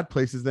that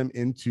places them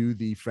into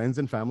the friends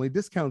and family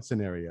discount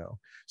scenario.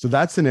 So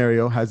that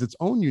scenario has its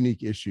own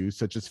unique issues,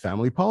 such as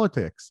family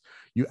politics.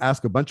 You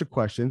ask a bunch of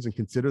questions and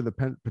consider the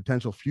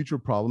potential future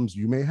problems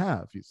you may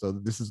have. So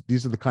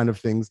these are the kind of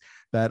things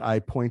that I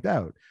point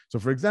out. So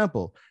for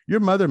example,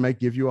 your mother might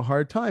give you a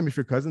hard time if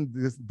your cousin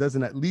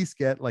doesn't at least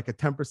get like a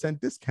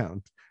 10%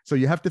 discount. So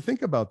you have to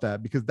think about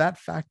that because that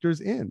factors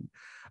in.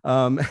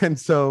 And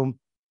so,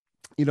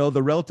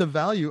 the relative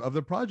value of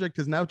the project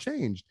has now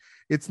changed.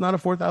 It's not a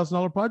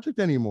 $4,000 project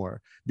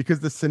anymore because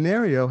the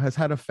scenario has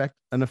had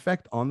an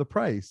effect on the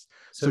price.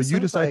 So you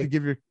decide to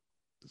give your,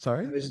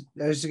 sorry? I was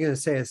just going to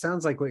say, it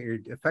sounds like what you're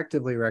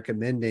effectively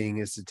recommending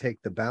is to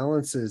take the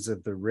balances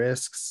of the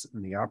risks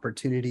and the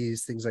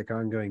opportunities, things like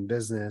ongoing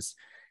business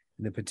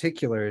and the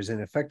particulars,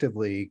 and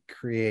effectively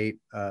create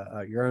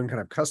your own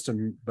kind of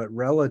custom but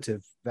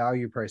relative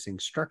value pricing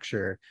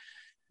structure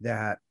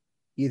that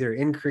either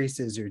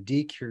increases or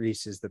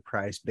decreases the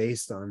price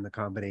based on the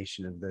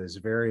combination of those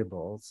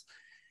variables.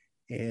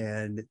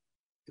 And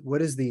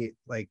what is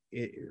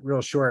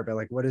real short, but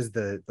like, what is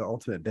the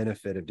ultimate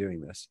benefit of doing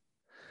this?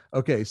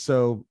 Okay,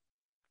 so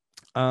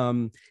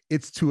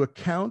it's to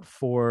account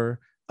for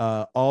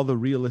all the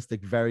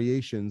realistic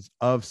variations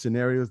of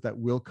scenarios that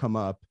will come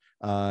up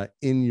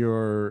in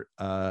your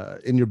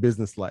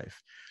business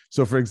life.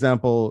 So for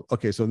example,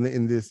 okay, so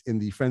in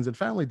the friends and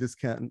family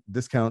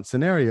discount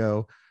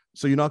scenario,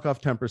 so you knock off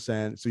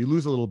 10%, so you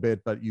lose a little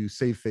bit, but you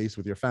save face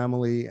with your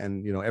family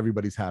and,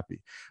 everybody's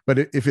happy. But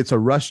if it's a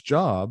rush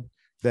job,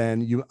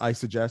 then I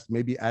suggest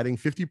maybe adding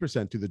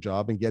 50% to the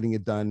job and getting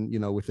it done,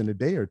 within a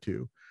day or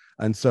two.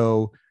 And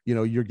so,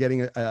 you're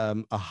getting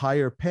a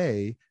higher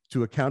pay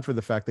to account for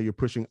the fact that you're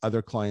pushing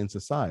other clients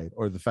aside,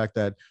 or the fact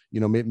that,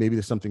 maybe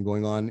there's something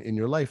going on in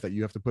your life that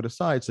you have to put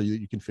aside so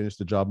you can finish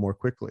the job more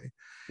quickly.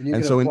 And you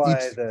can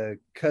apply the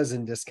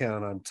cousin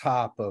discount on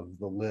top of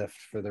the lift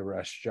for the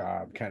rush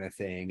job kind of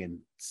thing and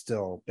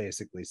still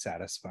basically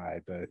satisfy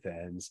both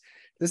ends.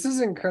 This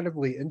is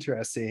incredibly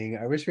interesting.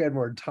 I wish we had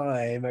more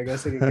time. I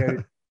guess I could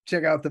go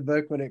check out the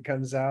book when it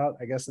comes out,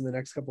 I guess in the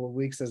next couple of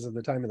weeks as of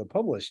the time of the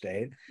publish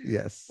date.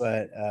 Yes.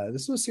 But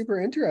this was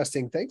super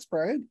interesting. Thanks,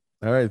 Brian.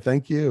 All right.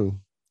 Thank you.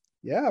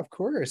 Yeah, of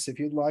course. If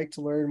you'd like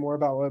to learn more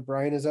about what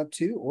Brian is up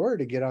to, or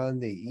to get on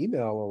the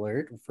email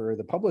alert for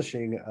the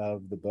publishing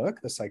of the book,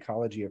 The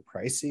Psychology of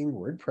Pricing,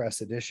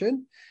 WordPress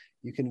edition,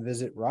 you can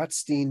visit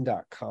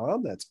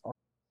rothstein.com. That's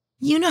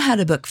You know how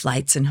to book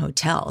flights and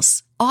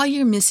hotels. All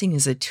you're missing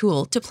is a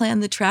tool to plan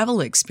the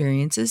travel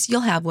experiences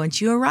you'll have once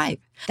you arrive.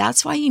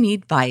 That's why you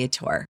need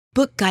Viator.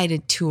 Book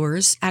guided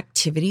tours,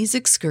 activities,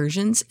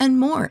 excursions, and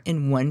more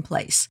in one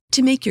place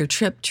to make your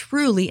trip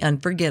truly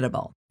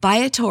unforgettable.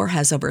 Viator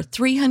has over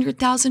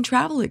 300,000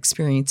 travel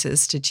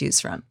experiences to choose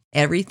from.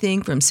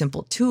 Everything from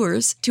simple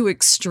tours to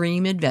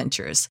extreme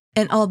adventures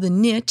and all the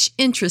niche,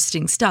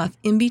 interesting stuff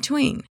in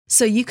between.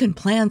 So you can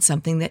plan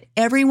something that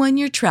everyone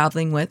you're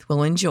traveling with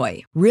will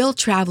enjoy. Real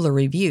traveler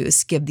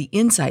reviews give the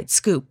inside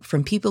scoop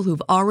from people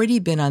who've already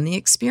been on the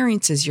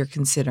experiences you're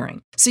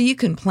considering. So you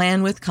can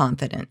plan with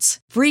confidence.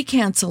 Free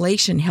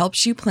cancellation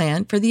helps you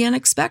plan for the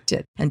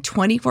unexpected. And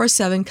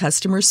 24/7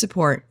 customer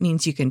support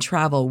means you can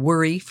travel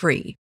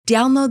worry-free.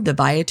 Download the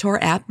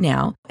Viator app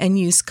now and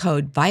use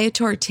code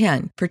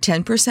Viator10 for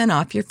 10%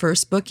 off your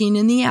first booking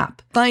in the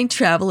app. Find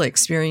travel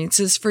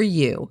experiences for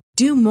you.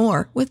 Do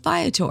more with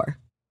Viator.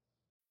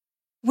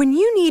 When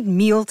you need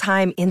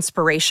mealtime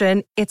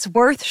inspiration, it's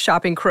worth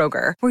shopping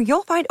Kroger, where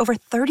you'll find over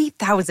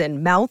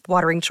 30,000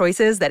 mouth-watering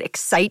choices that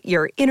excite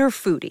your inner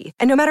foodie.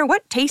 And no matter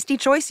what tasty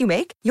choice you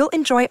make, you'll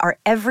enjoy our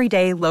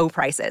everyday low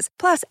prices,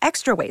 plus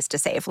extra ways to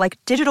save, like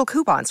digital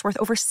coupons worth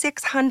over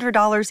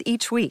 $600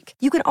 each week.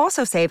 You can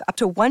also save up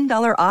to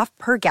 $1 off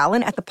per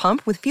gallon at the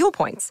pump with fuel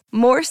points.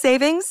 More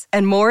savings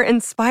and more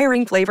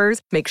inspiring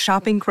flavors make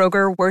shopping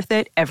Kroger worth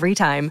it every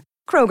time.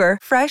 Kroger,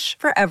 fresh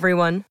for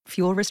everyone.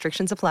 Fuel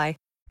restrictions apply.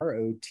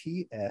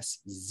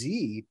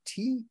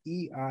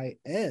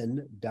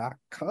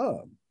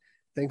 ROTSZTEIN.com.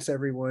 Thanks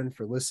everyone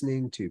for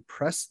listening to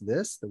Press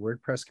This, the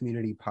WordPress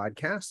community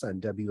podcast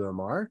on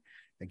WMR.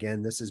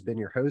 Again, this has been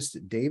your host,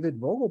 David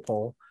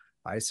Vogelpohl.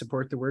 I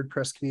support the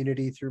WordPress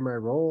community through my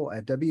role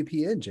at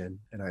WP Engine,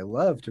 and I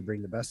love to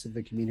bring the best of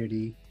the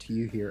community to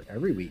you here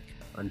every week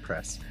on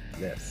Press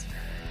This.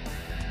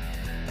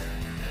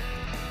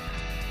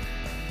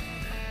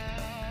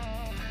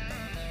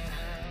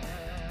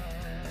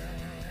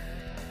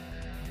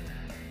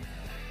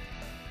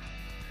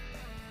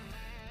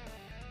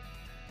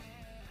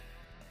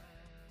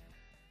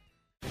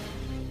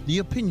 The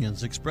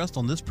opinions expressed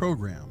on this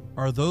program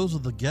are those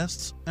of the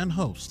guests and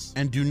hosts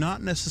and do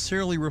not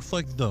necessarily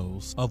reflect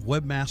those of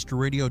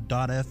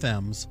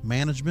webmasterradio.fm's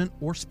management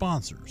or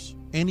sponsors.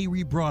 Any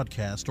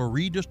rebroadcast or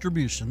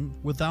redistribution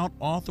without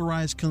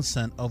authorized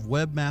consent of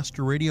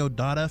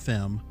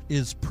webmasterradio.fm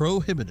is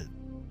prohibited.